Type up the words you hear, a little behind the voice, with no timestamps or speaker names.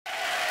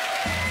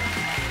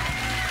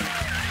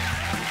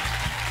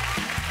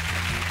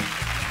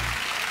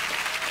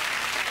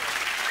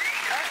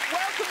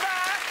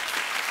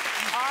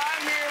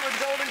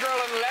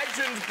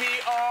Sergeant B.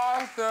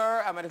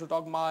 Arthur and my little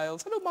dog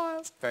Miles. Hello,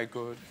 Miles. Very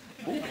good.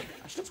 Ooh,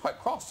 she looks quite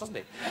cross, doesn't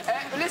he?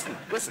 Listen.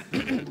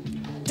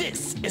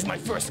 This is my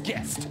first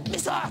guest,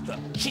 Miss Arthur.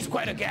 She's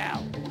quite a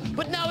gal.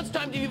 But now it's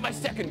time to meet my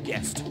second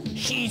guest.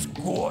 She's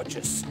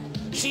gorgeous.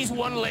 She's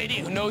one lady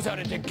who knows how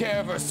to take care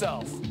of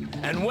herself.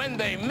 And when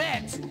they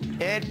met...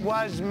 It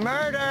was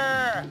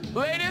murder!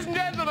 Ladies and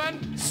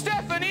gentlemen,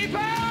 Stephanie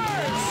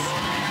Powers!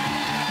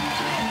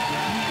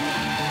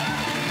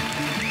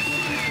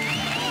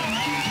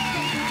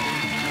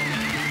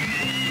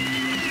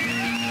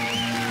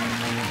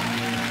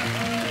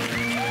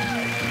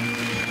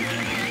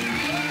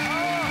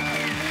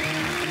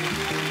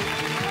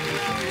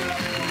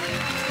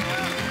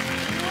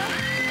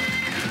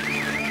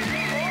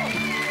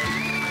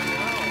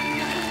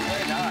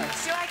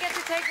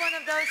 Take one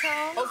of those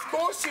home? Of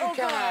course you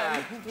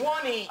can. Good.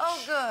 One each. Oh,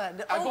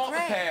 good. I bought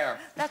great. the pair.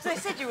 That's what I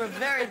said. You were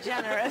very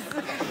generous.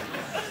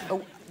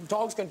 Oh,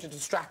 dog's going to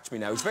distract me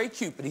now. He's very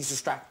cute, but he's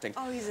distracting.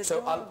 Oh, he's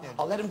adorable. So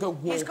I'll let him go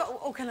walk. He's got...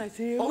 Oh, can I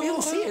see him? Oh,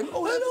 you'll see him.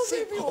 Oh, let's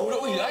see him. Oh,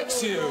 no, he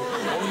likes you.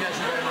 Oh, he likes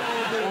you very much.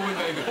 Oh,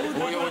 very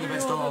good. Oh, you're the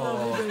best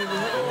dog.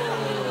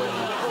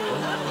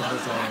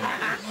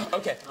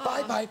 Okay,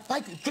 bye.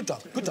 Good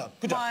dog.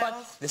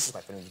 Bye. This is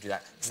my funny to do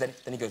that, because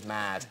then he goes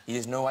mad. He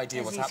has no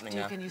idea what's happening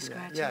now. Can you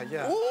scratch him?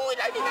 Yeah. Ooh,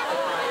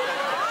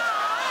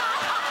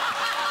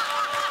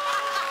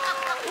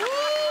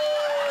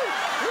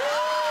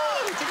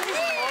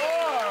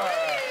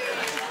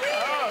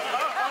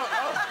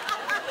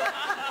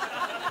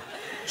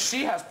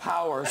 She has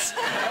powers.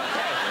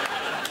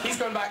 Okay. He's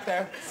going back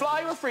there.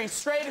 Fly or free,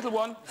 stray little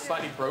one.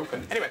 Slightly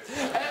broken. Anyway.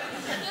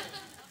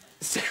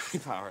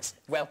 Stephanie Powers,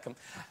 welcome.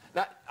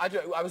 Now, I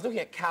was looking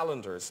at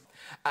calendars,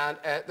 and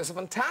there's a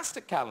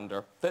fantastic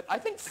calendar that I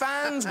think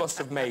fans must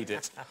have made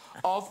it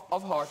of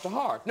Heart to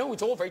Heart. No,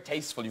 it's all very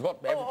tasteful. You've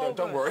got everything.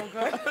 Don't worry.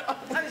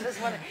 I was just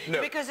wondering,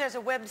 no. Because there's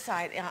a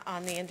website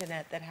on the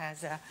internet that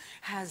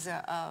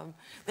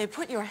they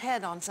put your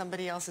head on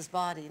somebody else's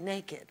body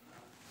naked.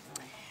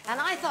 And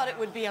I thought it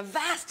would be a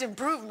vast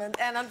improvement,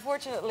 and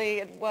unfortunately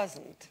it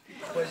wasn't.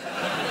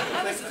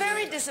 I was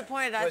very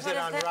disappointed. Was it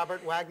on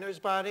Robert Wagner's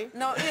body?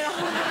 No, you know.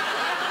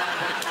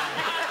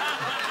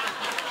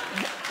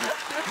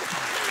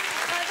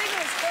 I think it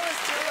was Phyllis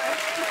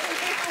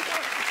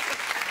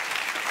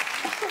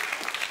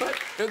Diller. But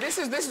no, this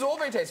is all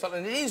very tasteful,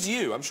 and it is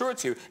you. I'm sure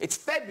it's you. It's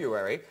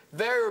February,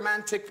 very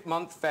romantic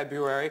month,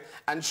 February,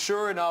 and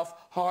sure enough,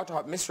 Heart to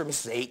Heart, Mr. and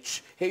Mrs.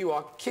 H. Here you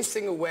are,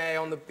 kissing away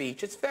on the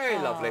beach. It's very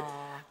lovely.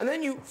 And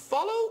then you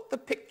follow the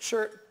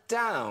picture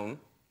down.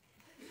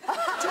 What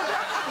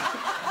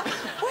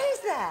is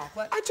that?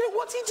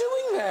 What's he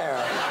doing there?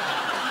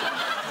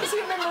 Is he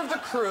a member of the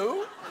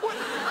crew? What?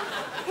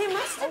 He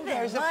must have been.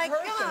 There's a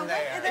person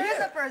there. There is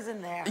a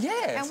person there.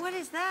 Yes. And what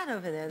is that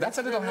over there? That's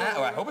a little hand.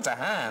 Oh, I hope it's a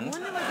hand. I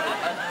wonder what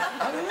that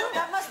is. I don't know.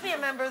 That must be a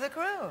member of the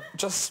crew.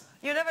 Just...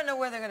 You never know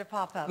where they're going to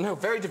pop up. No,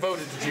 very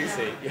devoted to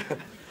Juicy. Yeah.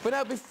 But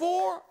now,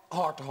 before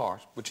Heart to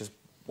Heart, which is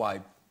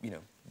why, you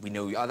know, we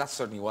know you, that's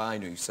certainly why I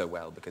knew you so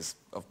well, because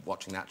of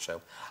watching that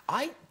show.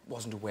 I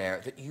wasn't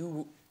aware that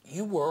you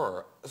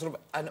were sort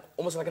of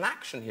almost like an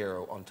action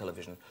hero on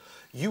television.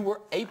 You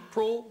were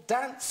April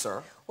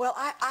Dancer. Well,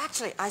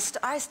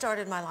 I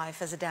started my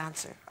life as a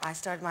dancer. I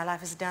started my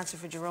life as a dancer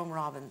for Jerome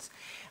Robbins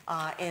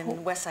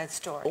in West Side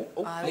Story.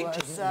 I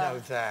didn't know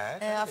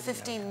that.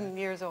 15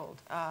 years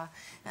old.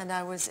 And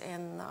I was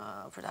in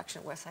production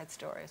of West Side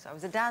Story. So I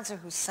was a dancer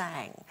who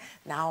sang.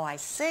 Now I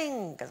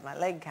sing, because my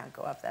leg can't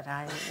go up that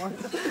high anymore.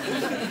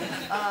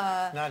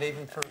 Not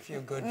even for a few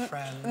good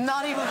friends.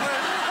 Not even for...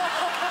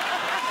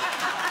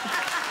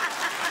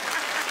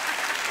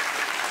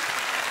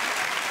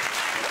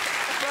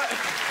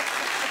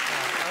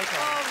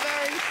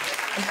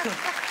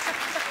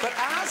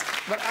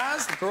 But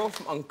as the girl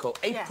from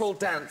U.N.C.L.E., April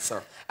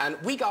Dancer, and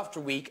week after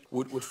week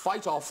would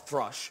fight off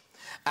Thrush,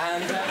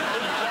 and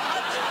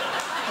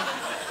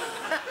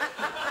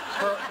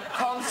her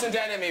constant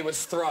enemy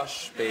was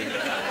Thrush being...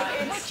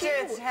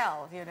 It's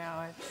hell, you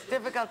know. It's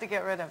difficult to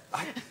get rid of.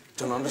 I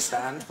don't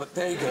understand, but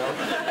there you go.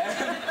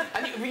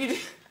 And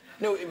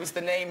no, it was the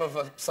name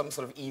of some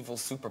sort of evil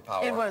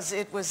superpower. It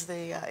was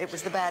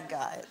the bad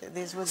guy.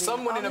 These were the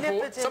someone in a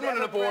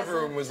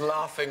boardroom was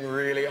laughing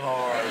really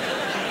hard.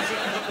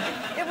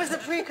 It was the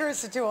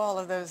precursor to all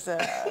of those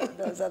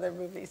other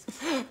movies.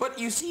 But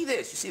you see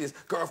this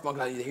girl from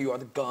U.N.C.L.E., here you are,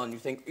 the gun. You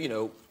think, you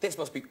know, this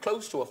must be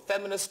close to a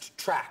feminist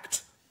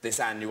tract, this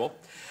annual.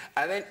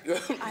 And then you go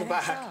to the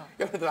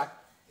back.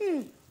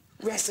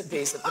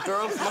 Recipes that the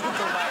girl from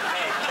U.N.C.L.E. might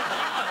make.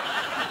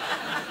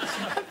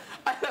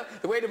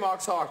 The way to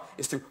Mark's heart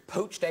is through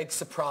poached egg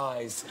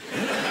surprise.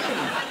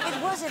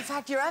 It was, in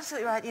fact, you're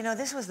absolutely right. You know,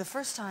 this was the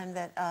first time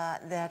that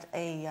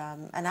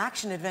an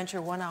action-adventure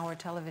one-hour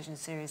television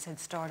series had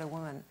starred a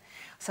woman.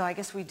 So I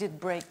guess we did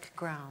break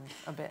ground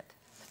a bit.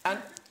 And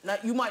now,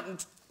 you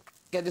mightn't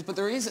get this, but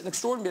there is an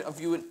extraordinary bit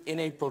of you in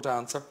April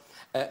Dancer,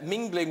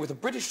 mingling with a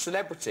British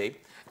celebrity.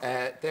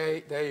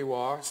 There you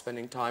are,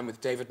 spending time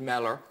with David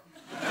Mellor.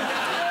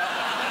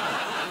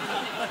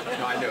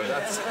 No, I know,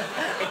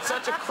 it's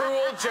such a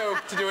cruel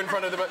joke to do in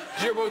front of them.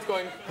 You're both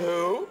going,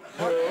 who?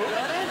 Who?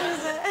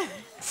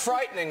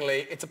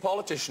 Frighteningly, it's a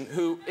politician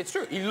who, it's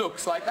true, he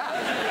looks like that.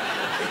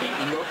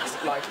 He looks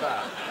like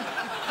that.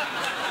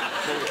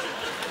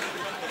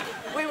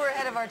 We were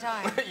ahead of our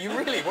time. You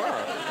really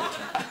were.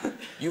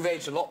 You've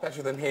aged a lot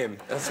better than him.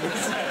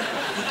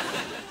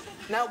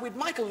 Now, we had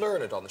Michael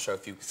Learned on the show a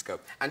few weeks ago,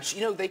 and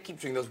you know, they keep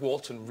doing those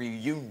Walton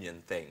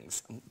reunion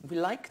things. We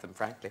like them,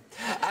 frankly.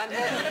 And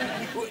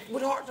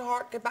would Heart to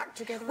Heart get back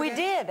together We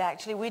again? did,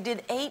 actually. We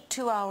did 8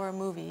 two-hour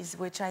movies,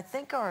 which I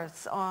think are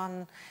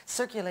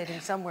circulating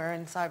somewhere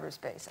in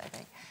cyberspace, I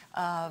think.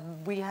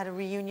 We had a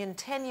reunion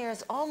 10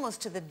 years, almost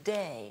to the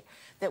day,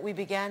 that we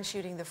began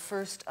shooting the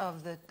first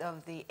of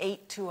the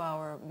 8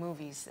 two-hour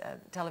movies,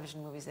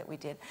 television movies that we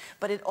did.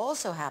 But it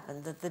also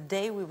happened that the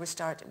day we were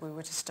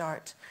to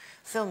start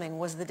filming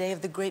was the day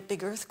of the great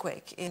big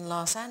earthquake in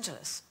Los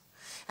Angeles.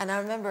 And I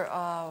remember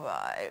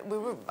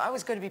I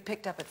was going to be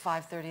picked up at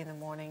 5:30 in the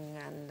morning,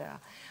 and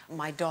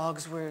my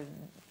dogs were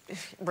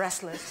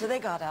restless, so they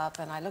got up,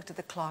 and I looked at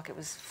the clock. It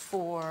was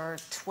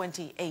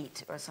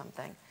 4:28 or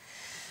something.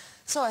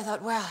 So I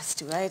thought, well, it's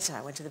too late, so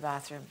I went to the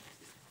bathroom.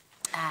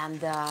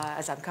 And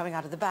as I'm coming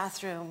out of the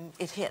bathroom,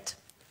 it hit.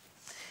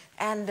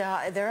 And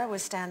there I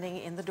was standing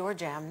in the door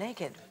jamb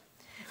naked.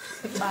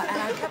 And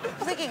I kept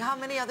thinking how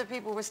many other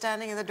people were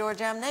standing in the door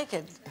jamb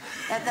naked.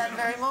 At that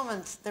very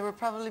moment, there were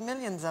probably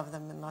millions of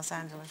them in Los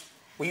Angeles.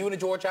 Were you in a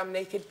door jam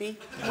naked, Bea?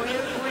 Were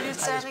you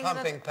standing I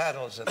was pumping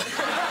pedals at the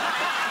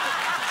time.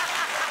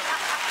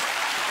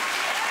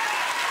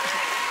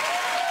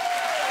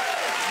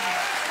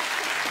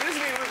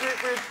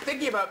 We're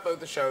thinking about both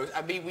the shows.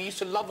 I mean, we used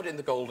to love it in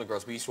the Golden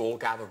Girls. We used to all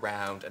gather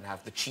round and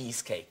have the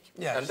cheesecake.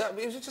 Yes. And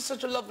it was just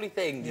such a lovely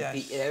thing, yes.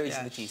 the Aries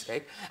and the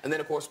cheesecake. And then,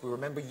 of course, we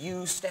remember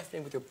you,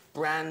 Stephanie, with your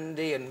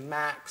brandy, and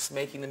Max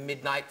making the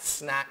midnight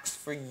snacks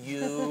for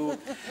you.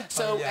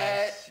 So,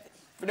 yes.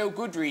 For no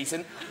good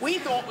reason, we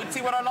thought we'd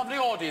see what our lovely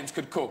audience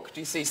could cook. Do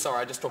you see?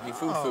 Sorry, I just talking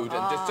food,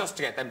 and just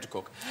to get them to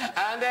cook.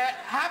 And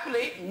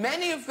happily,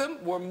 many of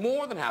them were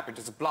more than happy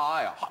to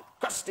supply a hot,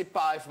 crusty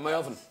pie from my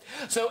oven.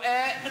 So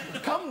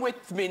come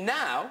with me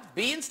now,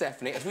 Bea and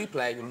Stephanie, as we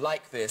play You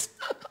Like This.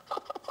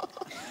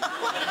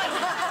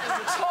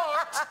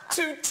 Tart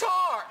to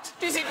tart.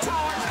 Do you see?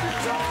 Tart to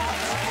tart.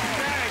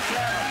 Very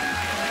clever.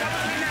 Come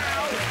with me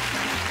now.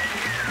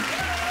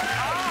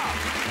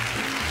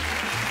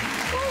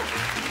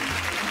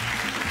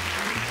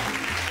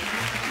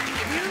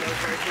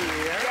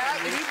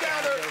 If you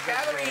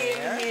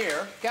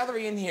gather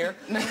in here.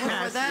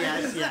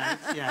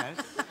 Yes.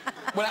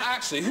 Well,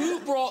 actually, who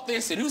brought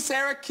this in? Who's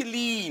Sarah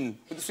Killeen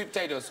with the sweet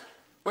potatoes?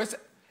 Where's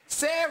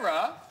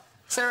Sarah?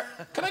 Sarah,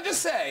 can I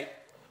just say,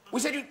 we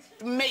said you'd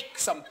make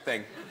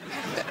something.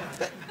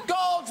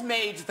 God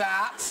made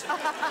that.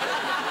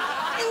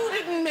 You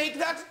didn't make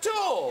that at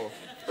all.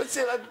 But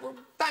still,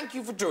 thank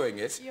you for doing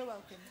it. You're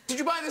welcome. Did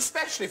you buy this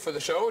specially for the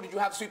show, or did you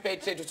have sweet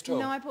potatoes at home?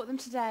 No, I bought them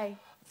today.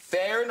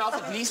 Fair enough.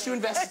 At least you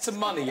invested some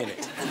money in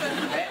it.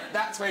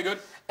 That's very good.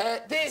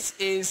 This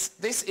is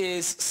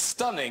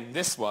stunning.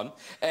 This one.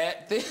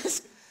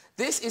 This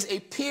is a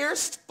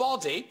pierced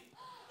body.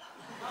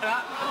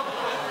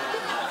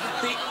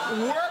 The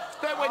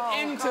work that went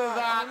into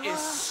that is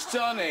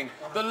stunning.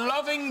 The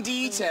loving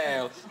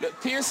detail. The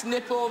pierced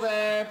nipple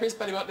there, pierced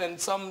belly button, and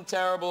some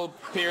terrible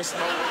pierced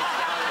moment down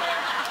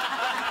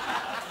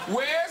there.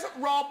 Where's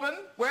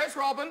Robin? Where's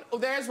Robin? Oh,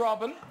 there's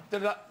Robin.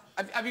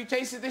 Have you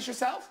tasted this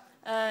yourself?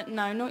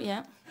 No, not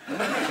yet.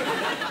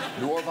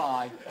 Nor have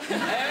I.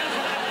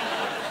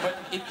 But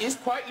it is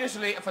quite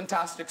literally a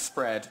fantastic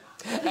spread.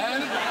 It's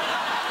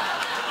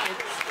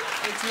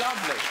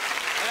lovely.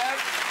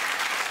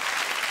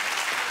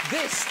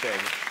 This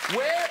thing.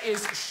 Where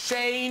is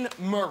Shane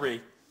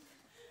Murray?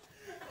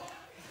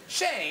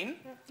 Shane,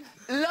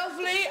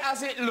 lovely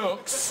as it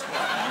looks.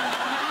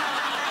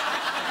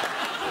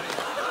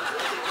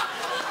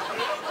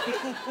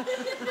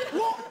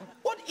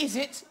 What is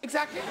it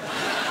exactly?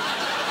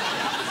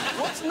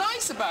 What's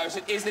nice about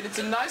it is that it's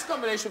a nice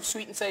combination of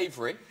sweet and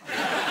savoury.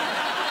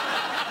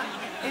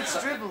 It's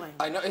dribbling.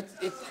 I know, it's...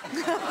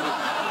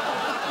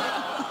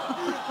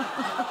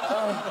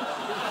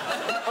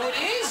 Oh, it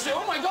is?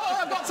 Oh, my God,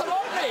 I've got some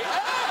on me.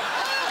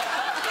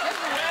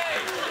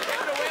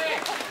 Get it away.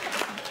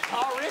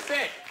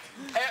 Horrific.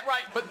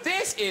 Right, but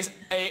this is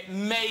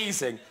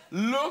amazing.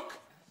 Look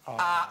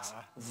at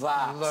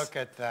that. Look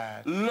at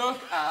that.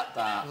 Look at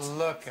that.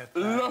 Look at that.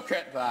 Look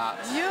at that.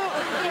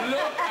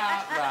 Look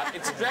at that.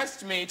 It's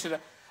dressed me to the...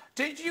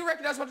 Did you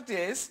recognise what it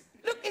is?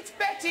 Look, it's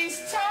Betty's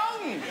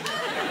tongue.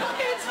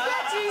 It's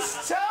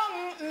Betty's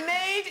tongue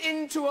made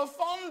into a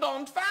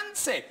fondant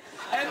fancy.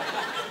 And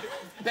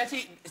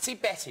Betty, see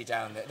Betty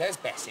down there. There's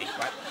Betty,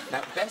 right?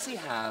 Now, Betty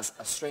has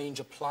a strange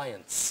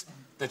appliance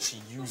that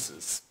she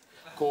uses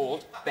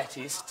called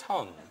Betty's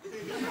tongue.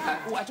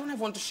 I don't have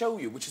one to show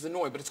you, which is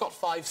annoying, but it's got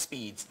 5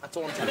 speeds. That's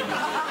all I'm telling you.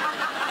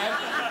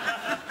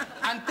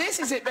 And this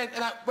is it.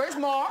 Now, where's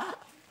Mark?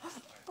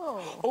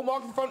 Oh,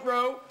 Mark in the front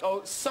row.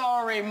 Oh,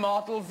 sorry,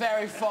 model,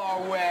 very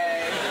far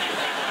away.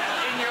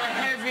 In your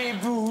heavy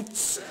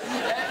boots.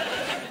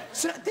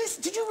 So this,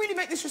 did you really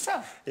make this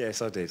yourself?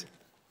 Yes, I did.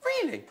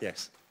 Really?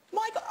 Yes.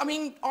 My God, I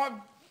mean,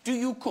 do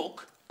you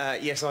cook?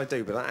 Yes, I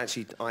do, but I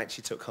actually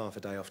took half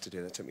a day off to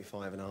do that. It took me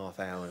 5.5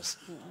 hours.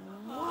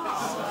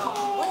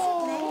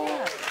 Oh,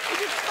 it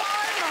was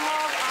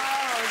 5.5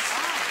 hours.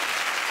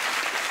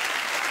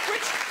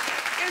 Which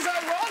is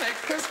ironic,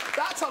 because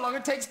that's how long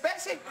it takes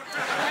Bessie.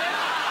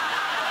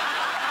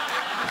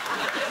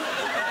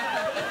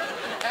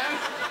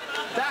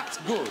 That's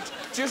good.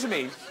 Do you know what I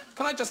mean?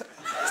 Can I just...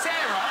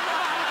 Sarah,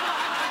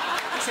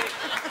 see,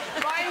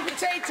 buying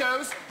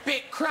potatoes,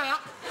 bit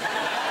crap.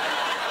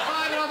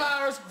 5.5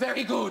 hours,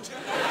 very good.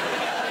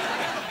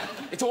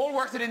 It's all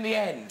worth it in the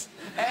end.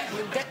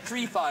 We'll get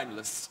 3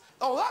 finalists.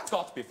 Oh, that's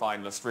got to be a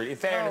finalist, really. In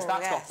fairness,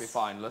 that's got to be a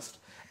finalist.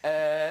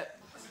 That...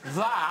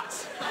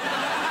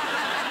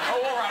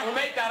 Oh, all right, we'll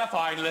make that a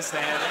finalist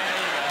then. There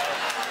you go.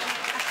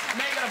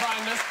 Make it a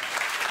finalist.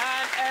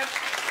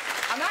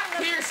 And that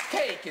pierced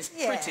cake is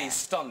pretty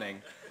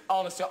stunning.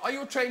 Honestly, are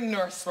you a trained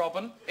nurse,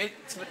 Robin?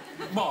 It's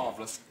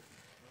marvellous.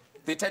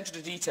 The attention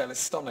to detail is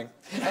stunning.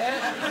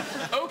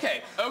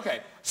 Okay.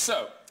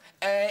 So,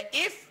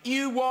 if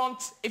you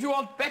want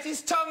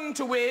Betty's tongue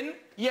to win,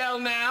 yell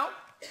now.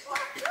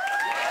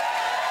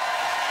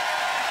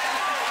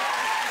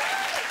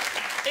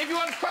 If you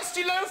want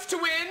Krusty Loaf to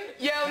win,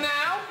 yell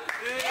now.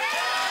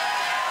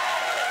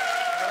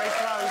 Very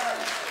close.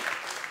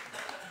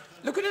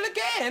 Look at it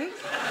again.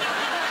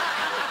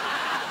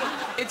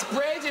 It's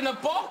bread in a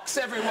box,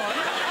 everyone.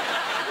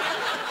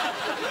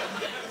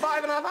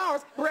 5.5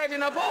 hours, bread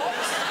in a box.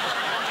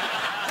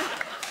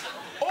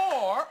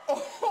 Or,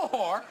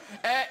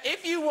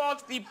 if you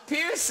want the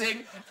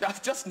piercing...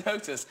 I've just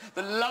noticed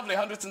the lovely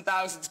hundreds and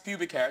thousands of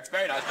pubic hair. It's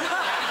very nice.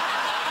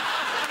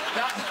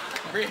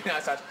 Really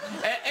nice touch.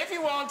 If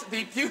you want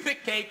the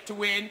pubic cake to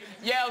win,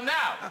 yell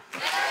now.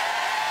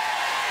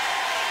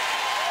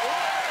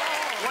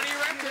 What do you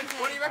reckon?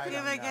 What do you reckon?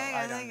 Pubic cake,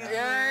 I think it's...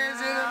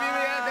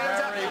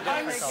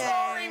 I'm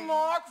sorry,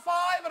 Mark.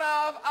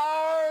 5.5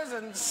 hours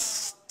and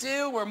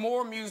still we're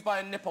more amused by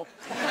a nipple.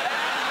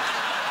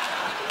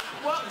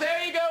 Well,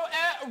 there you go.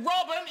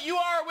 Robin, you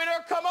are a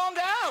winner. Come on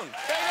down.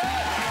 There you go.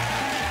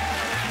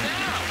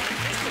 Now,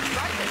 this is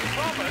exciting.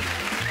 Robin,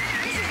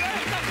 this is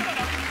very...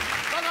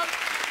 Hang on.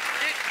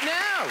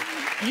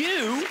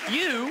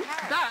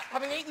 Now,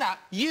 having eaten that,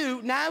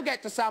 you now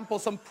get to sample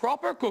some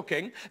proper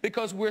cooking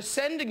because we're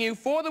sending you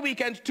for the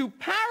weekend to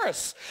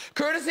Paris,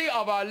 courtesy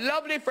of our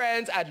lovely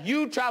friends at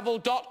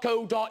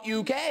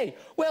youtravel.co.uk.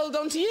 Well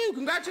done to you.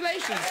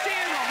 Congratulations.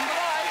 Cheers, Robin.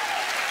 Bye-bye.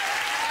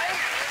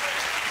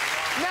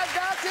 Now,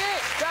 that's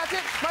it. That's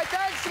it. My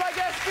thanks to my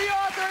guests, the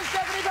author and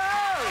Stephanie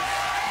Powers.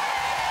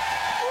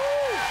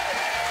 Woo.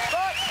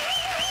 But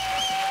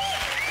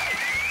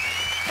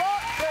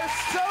there's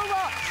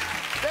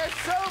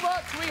so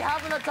much we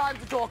haven't had time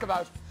to talk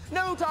about.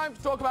 No time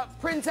to talk about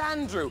Prince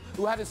Andrew,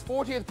 who had his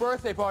 40th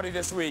birthday party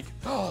this week.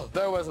 Oh,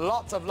 there was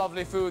lots of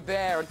lovely food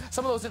there, and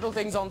some of those little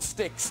things on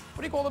sticks.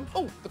 What do you call them?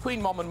 Oh, the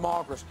Queen, Mum and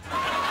Margaret.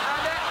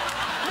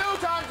 And no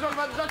time to talk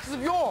about the Duchess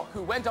of York,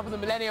 who went up in the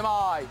Millennium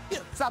Eye.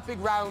 It's that big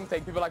round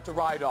thing people like to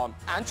ride on.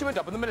 And she went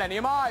up in the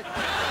Millennium Eye.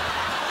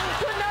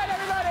 Good night,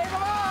 everybody!